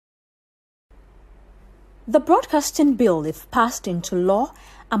The broadcasting bill, if passed into law,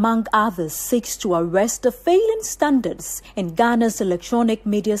 among others, seeks to arrest the failing standards in Ghana's electronic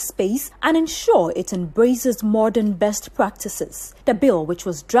media space and ensure it embraces modern best practices. The bill, which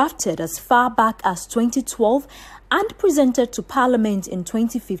was drafted as far back as 2012 and presented to Parliament in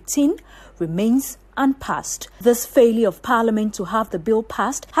 2015, remains unpassed. This failure of Parliament to have the bill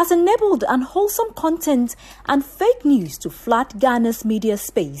passed has enabled unwholesome content and fake news to flood Ghana's media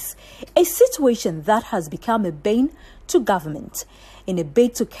space, a situation that has become a bane to government. In a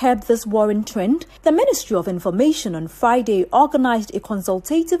bid to curb this worrying trend, the Ministry of Information on Friday organized a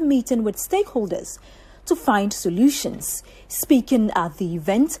consultative meeting with stakeholders to find solutions. Speaking at the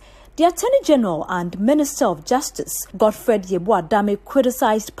event, the Attorney General and Minister of Justice, Godfred Yeboah-Dame,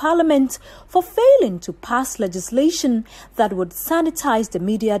 criticized Parliament for failing to pass legislation that would sanitize the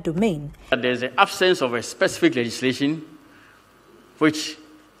media domain. There's an absence of a specific legislation which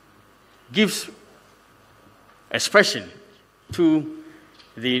gives expression to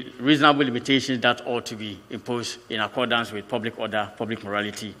the reasonable limitations that ought to be imposed in accordance with public order, public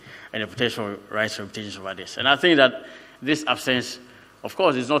morality, and the potential rights and reputations of others. And I think that this absence, of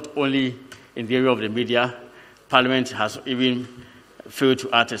course, is not only in the area of the media. Parliament has even failed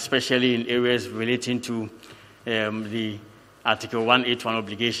to act, especially in areas relating to the Article 181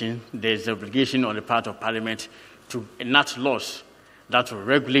 obligation. There's the obligation on the part of Parliament to enact laws that will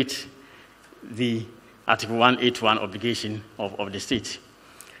regulate the Article 181 obligation of the state.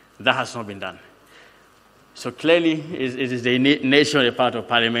 That has not been done. So clearly, it is the nation on the part of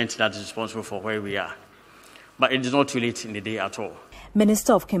Parliament that is responsible for where we are. But it is not too late in the day at all.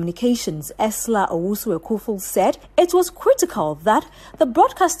 Minister of Communications, Esla Owusu-Ekuful, said it was critical that the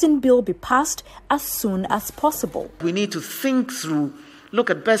broadcasting bill be passed as soon as possible. We need to think through,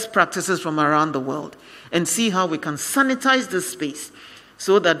 look at best practices from around the world, and see how we can sanitize this space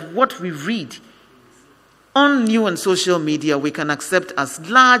so that what we read on new and social media we can accept as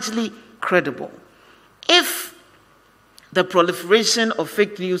largely credible. If the proliferation of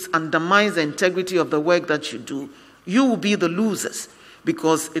fake news undermines the integrity of the work that you do, you will be the losers,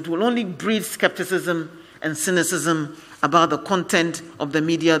 because it will only breed skepticism and cynicism about the content of the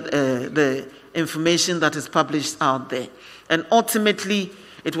media, the information that is published out there. And ultimately,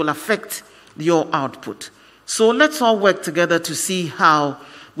 it will affect your output. So let's all work together to see how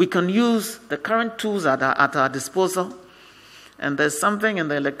we can use the current tools at our disposal. And there's something in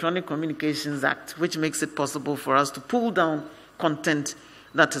the Electronic Communications Act which makes it possible for us to pull down content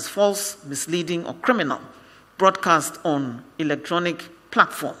that is false, misleading, or criminal, broadcast on electronic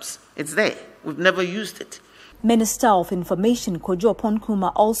platforms. It's there. We've never used it. Minister of Information Kojo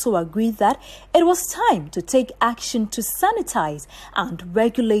Oponkrumah also agreed that it was time to take action to sanitize and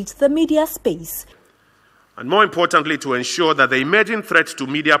regulate the media space. And more importantly, to ensure that the emerging threats to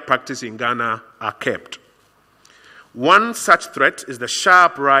media practice in Ghana are kept. One such threat is the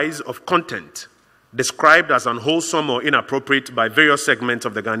sharp rise of content described as unwholesome or inappropriate by various segments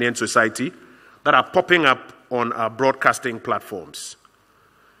of the Ghanaian society that are popping up on our broadcasting platforms.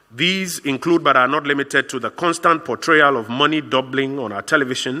 These include, but are not limited to, the constant portrayal of money doubling on our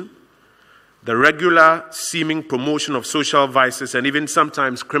television, the regular seeming promotion of social vices and even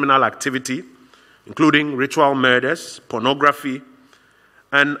sometimes criminal activity, including ritual murders, pornography,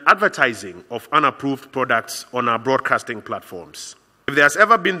 and advertising of unapproved products on our broadcasting platforms. If there has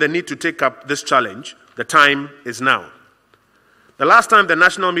ever been the need to take up this challenge, the time is now. The last time the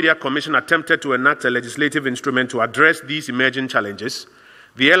National Media Commission attempted to enact a legislative instrument to address these emerging challenges,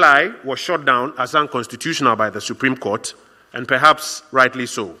 the LI was shot down as unconstitutional by the Supreme Court, and perhaps rightly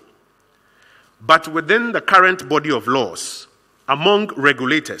so. But within the current body of laws, among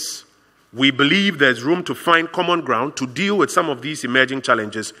regulators, we believe there's room to find common ground to deal with some of these emerging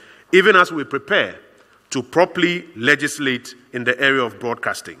challenges, even as we prepare to properly legislate in the area of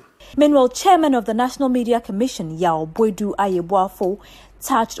broadcasting. Meanwhile, Chairman of the National Media Commission, Yao Boydu Ayeboafo,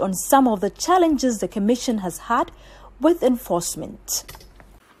 touched on some of the challenges the Commission has had with enforcement.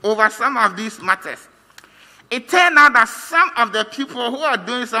 Over some of these matters, it turned out that some of the people who are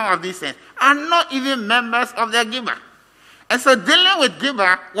doing some of these things are not even members of the GIBA. And so dealing with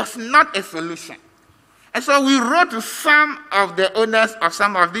GIBA was not a solution. And so we wrote to some of the owners of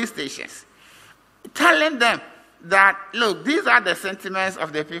some of these stations, telling them that, look, these are the sentiments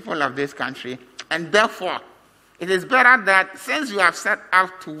of the people of this country, and therefore, it is better that since you have set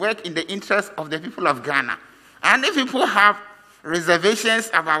out to work in the interest of the people of Ghana, and if people have reservations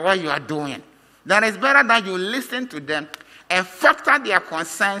about what you are doing, then it's better that you listen to them and factor their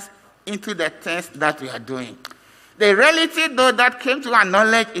concerns into the things that we are doing. The reality, though, that came to our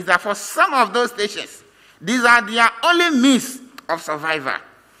knowledge is that for some of those stations, these are their only means of survival.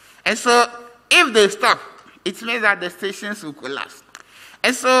 And so if they stop, it means that the stations will collapse.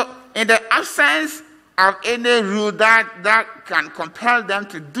 And so, in the absence of any rule that can compel them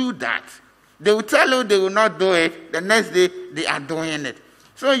to do that, they will tell you they will not do it. The next day, they are doing it.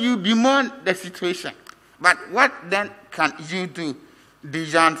 So you bemoan the situation. But what then can you do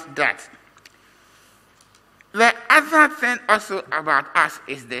beyond that? The other thing also about us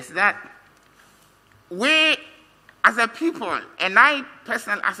is this, that we as a people, and I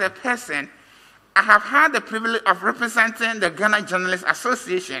personally as a person, I have had the privilege of representing the Ghana Journalists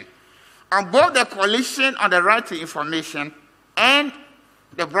Association on both the Coalition on the Right to Information and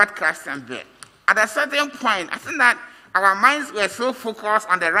the Broadcasting Bill. At a certain point, I think that our minds were so focused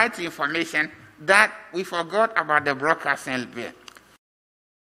on the right to information that we forgot about the Broadcasting Bill.